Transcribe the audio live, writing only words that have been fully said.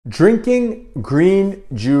Drinking green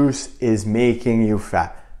juice is making you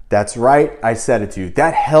fat. That's right, I said it to you.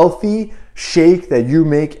 That healthy shake that you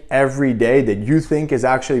make every day that you think is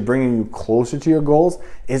actually bringing you closer to your goals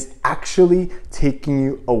is actually taking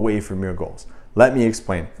you away from your goals. Let me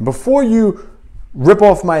explain. Before you rip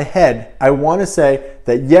off my head, I want to say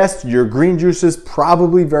that yes, your green juice is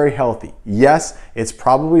probably very healthy. Yes, it's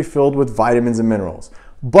probably filled with vitamins and minerals,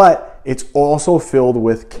 but it's also filled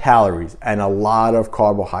with calories and a lot of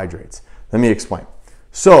carbohydrates. Let me explain.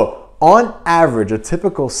 So on average, a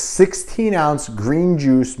typical 16-ounce green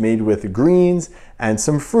juice made with greens and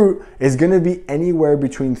some fruit is going to be anywhere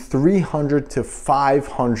between 300 to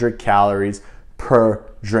 500 calories per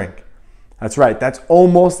drink. That's right, that's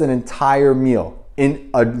almost an entire meal in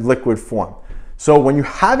a liquid form. So when you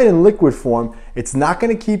have it in liquid form, it's not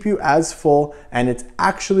going to keep you as full, and it's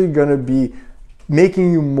actually going to be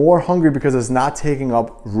making you more hungry because it's not taking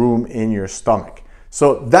up room in your stomach.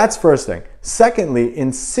 So that's first thing. Secondly,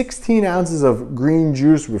 in 16 ounces of green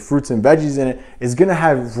juice with fruits and veggies in it is going to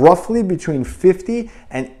have roughly between 50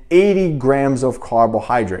 and 80 grams of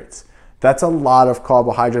carbohydrates. That's a lot of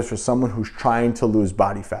carbohydrates for someone who's trying to lose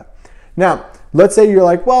body fat. Now, let's say you're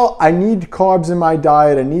like, well, I need carbs in my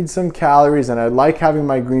diet, I need some calories, and I like having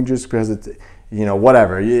my green juice because it's,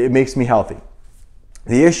 whatever, it makes me healthy.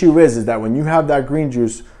 The issue is that when you have that green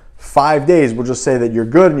juice 5 days, we'll just say that you're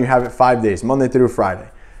good and you have it 5 days, Monday through Friday.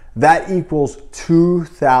 That equals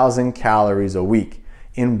 2,000 calories a week.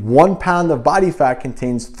 In 1 pound of body fat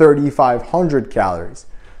contains 3,500 calories.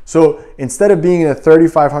 So instead of being in a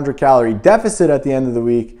 3,500 calorie deficit at the end of the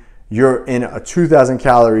week, you're in a 2,000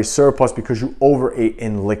 calorie surplus because you overate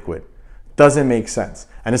in liquid. Doesn't make sense.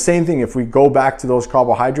 And the same thing, if we go back to those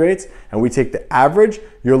carbohydrates and we take the average,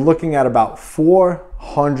 you're looking at about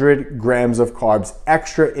 400 grams of carbs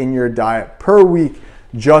extra in your diet per week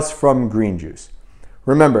just from green juice.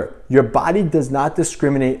 Remember, your body does not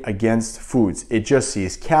discriminate against foods. It just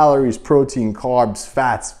sees calories, protein, carbs,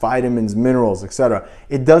 fats, vitamins, minerals, etc.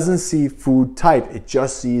 It doesn't see food type. It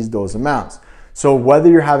just sees those amounts. So whether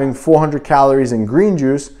you're having 400 calories in green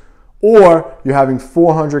juice or you're having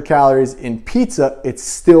 400 calories in pizza, it's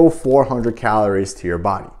still 400 calories to your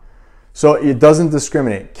body. So it doesn't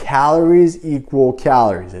discriminate. Calories equal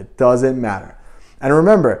calories. It doesn't matter. And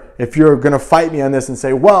remember, if you're gonna fight me on this and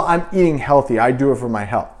say, well, I'm eating healthy, I do it for my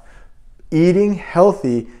health. Eating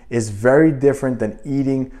healthy is very different than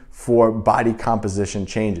eating for body composition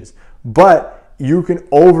changes. But you can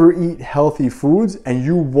overeat healthy foods and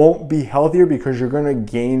you won't be healthier because you're gonna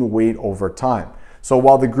gain weight over time. So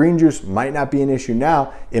while the green juice might not be an issue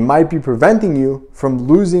now, it might be preventing you from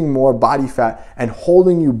losing more body fat and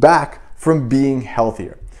holding you back from being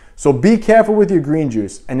healthier. So be careful with your green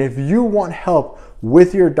juice. And if you want help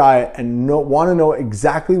with your diet and want to know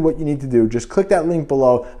exactly what you need to do, just click that link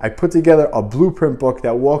below. I put together a blueprint book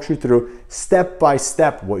that walks you through step by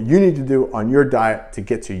step what you need to do on your diet to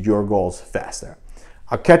get to your goals faster.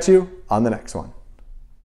 I'll catch you on the next one.